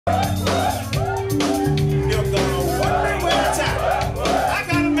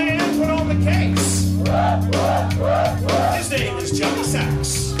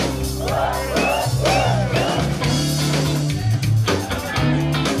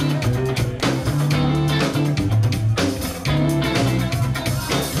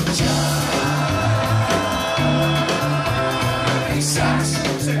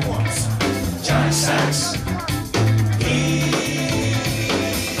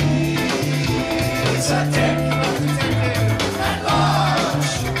a dick at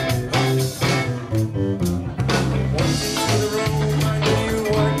large. Walked into the room, I knew you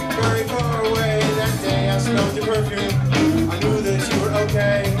weren't very far away. That day I smelled your perfume, I knew that you were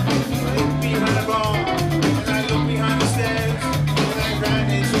okay. I looked behind the bar, and I looked behind the stairs, and I ran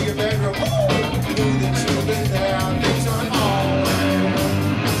into your bedroom. I knew that you had been there, things aren't alright.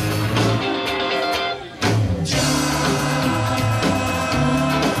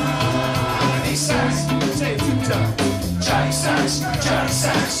 Johnny Sax, Say it 2 times. Johnny Sax, Johnny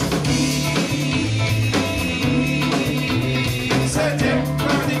Sax. He's a dick,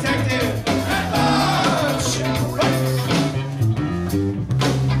 crime detective At large.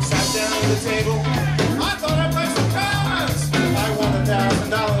 Sat down at the table, I thought I'd play some cards. I won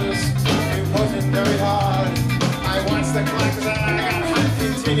 $1,000, it wasn't very hard. I watched the clock as I got hot,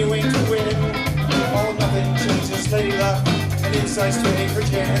 continuing to win. All nothing changes, lady luck, and insights to hate for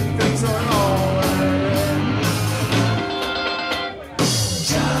gin. Things aren't alright.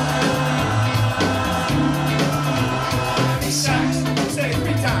 Johnny Sax, Say it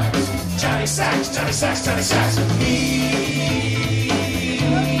 3 times. Johnny Sax, Johnny Sax, Johnny Sax.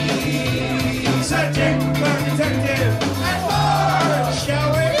 He's a dick, crime detective at large, shall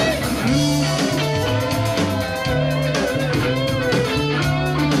we?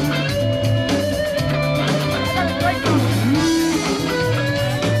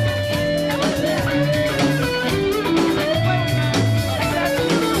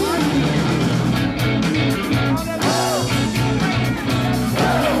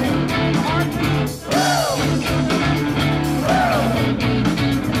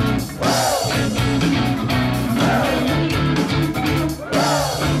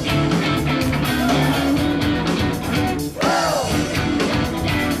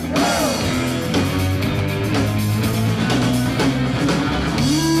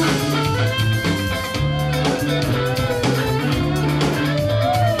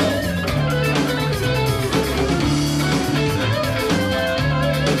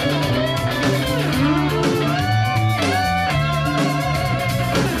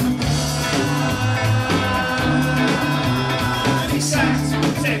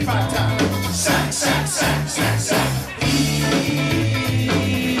 Say it 5 times. Sax, sax, sax, sax, sax.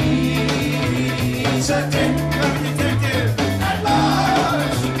 He's a dick, crime detective At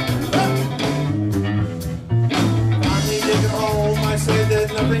large. Finally taken home, I said that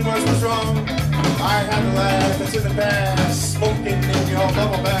nothing much was wrong. I had to laugh, it's in the past, smoking in your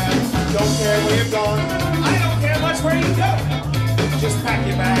bubble bath. Don't care where you've gone, I don't care much where you go. Just pack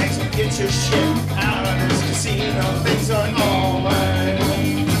your bags and get your shit out of this casino. Things aren't alright.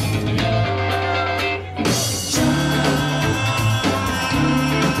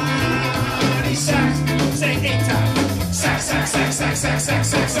 Johnny Sax, Say it 8 times. sax, sax, sax, sax, sax, sax,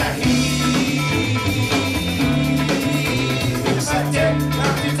 sax, sax. He's a dick,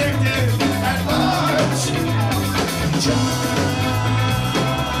 crime detective at large.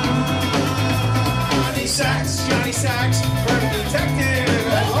 Johnny Sax, Johnny Sax, crime detective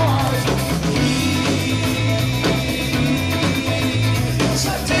at large.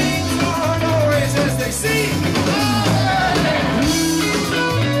 Things aren't always as they seem.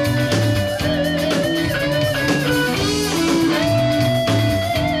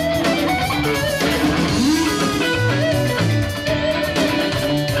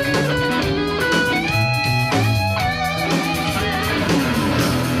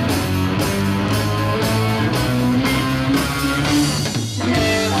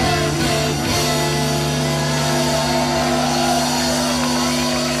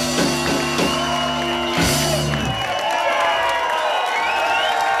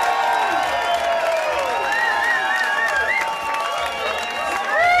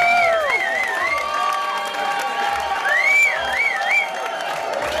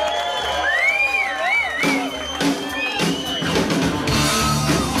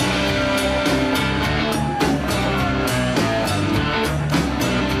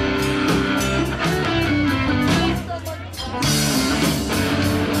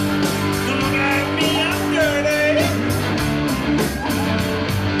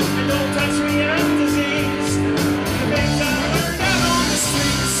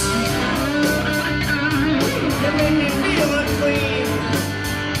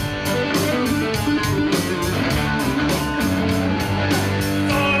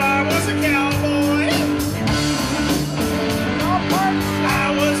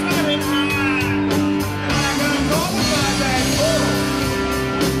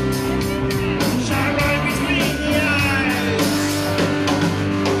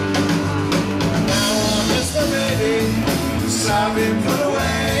 I've been put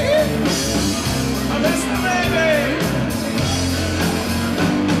away. miss my baby.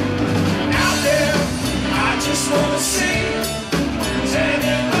 Out there, I just wanna see. Is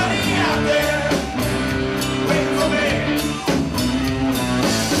anybody out there waiting for me?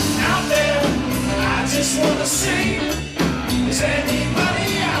 Out there, I just wanna see. Is anybody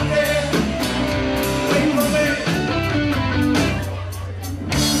out there waiting for me?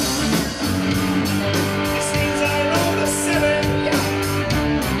 It seems I rode the city.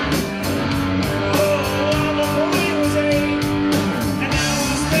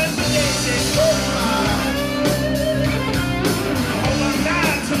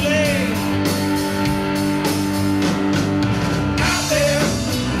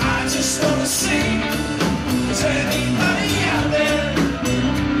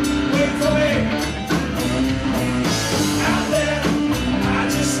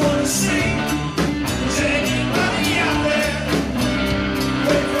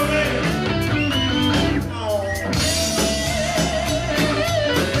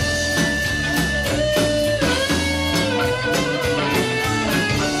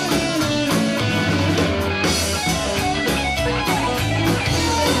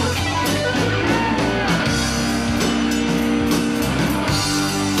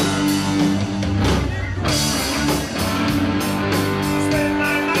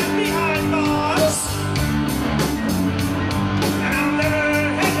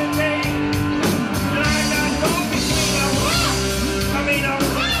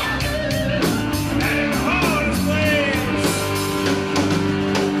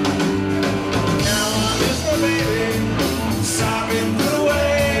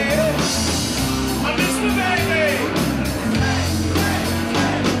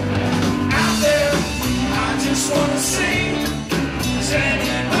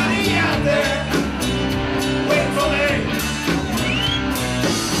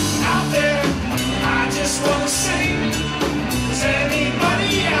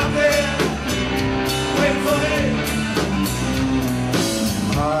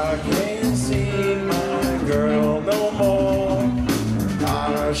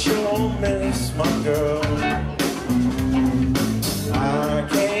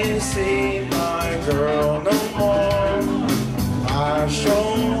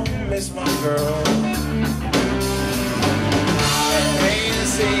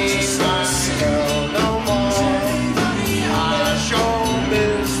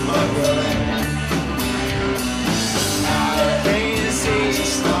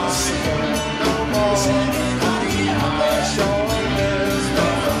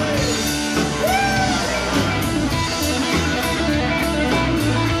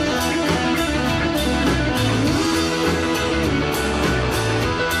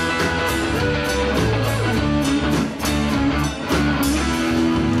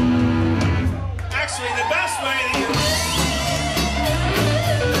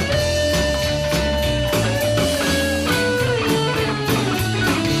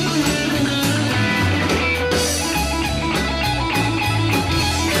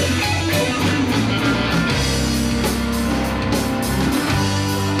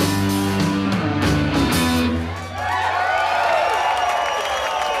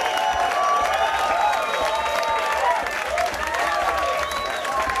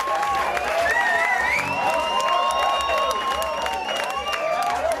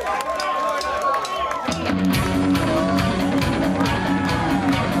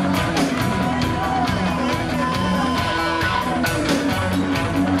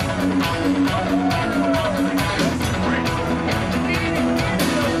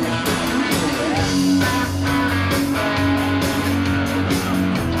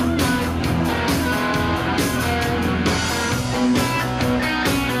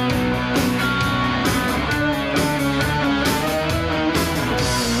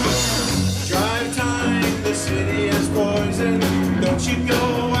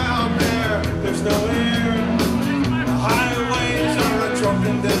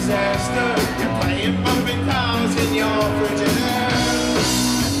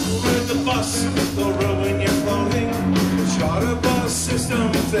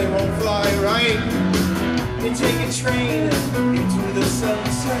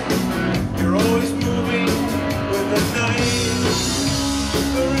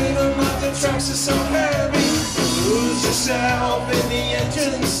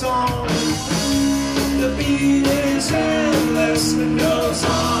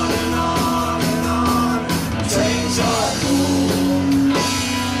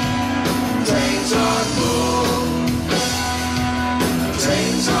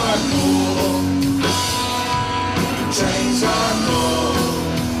 Trains are cool.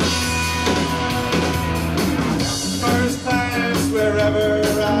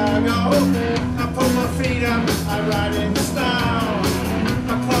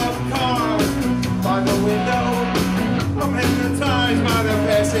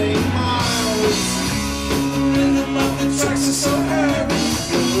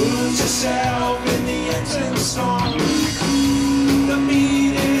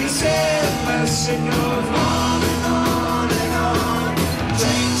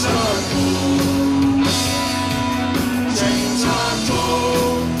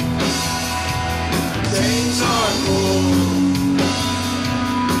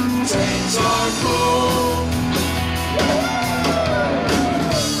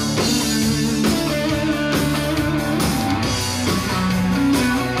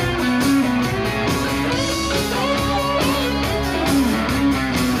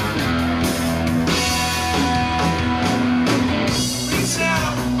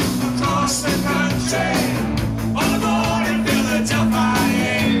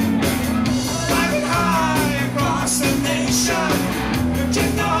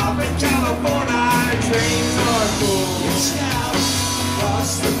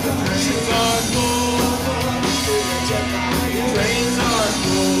 Shoes are full, trains are full, trains are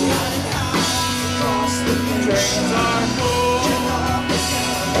full.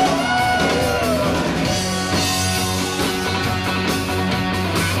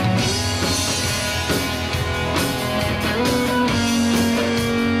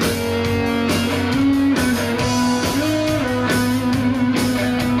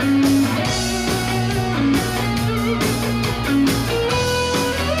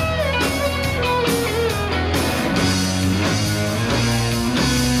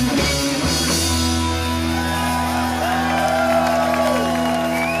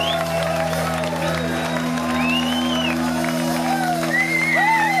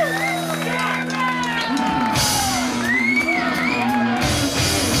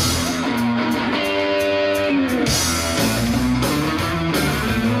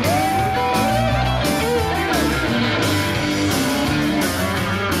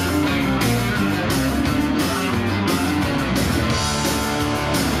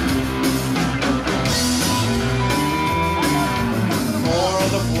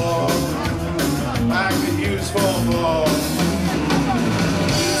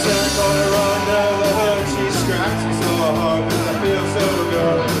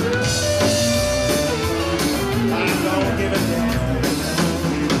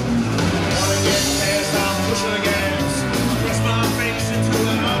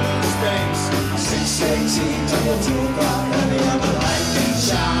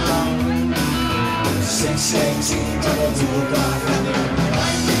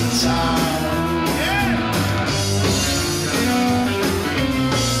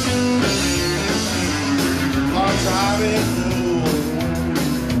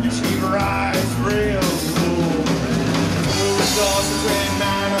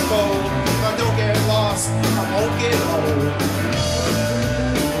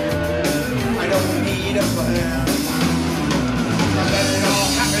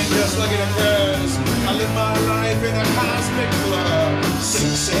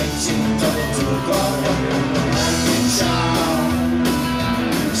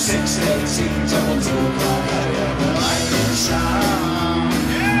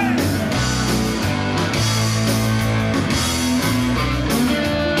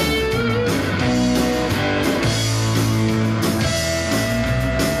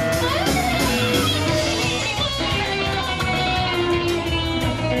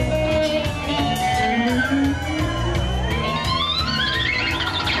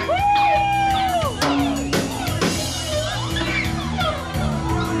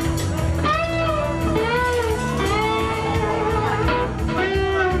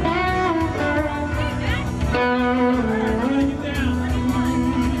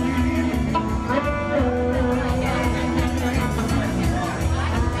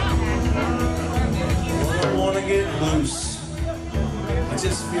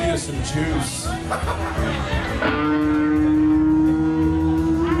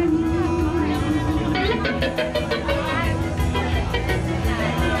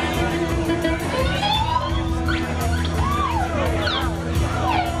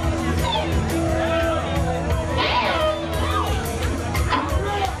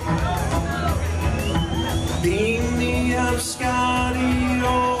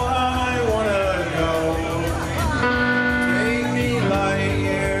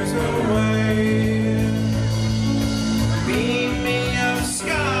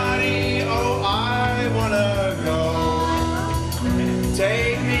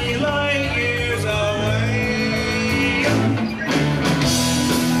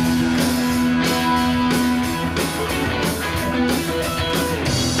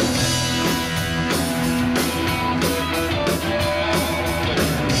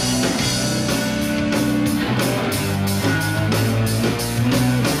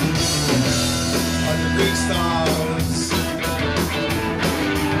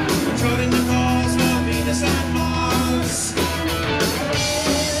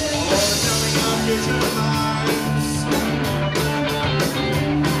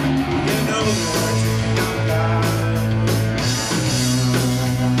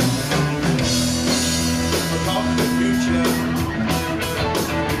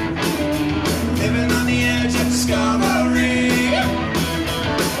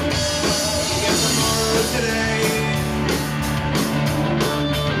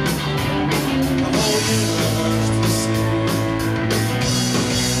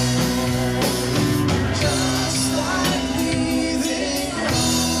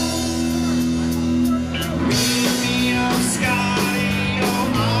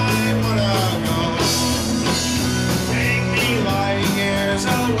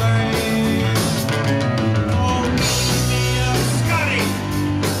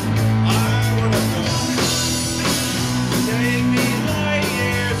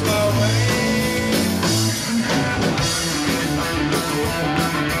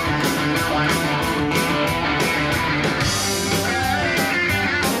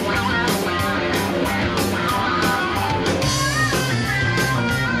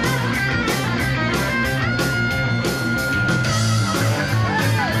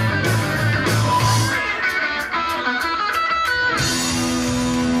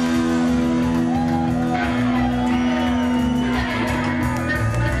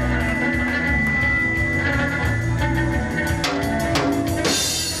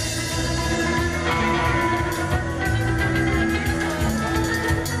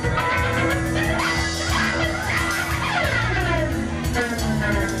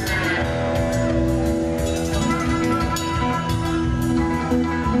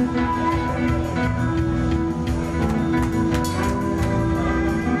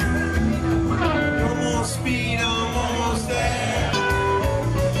 Speed, I'm almost there.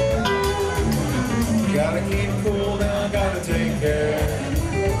 Gotta keep cool now, gotta take care.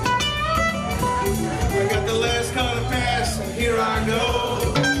 I got the last car to pass, and here I go.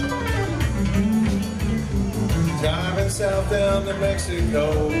 Driving south down to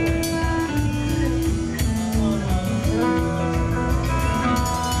Mexico.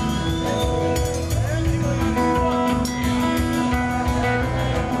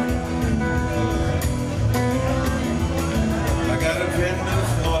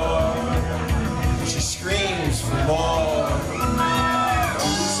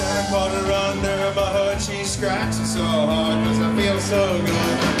 Caught her under my hood, she scratching so hard, cause I feel so good.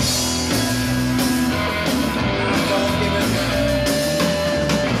 I don't give a damn.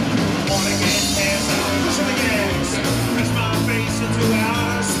 Wanna get past, I'm pushing the gas. Press my face into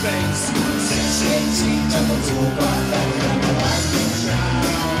outer space. 6, 18, double 2,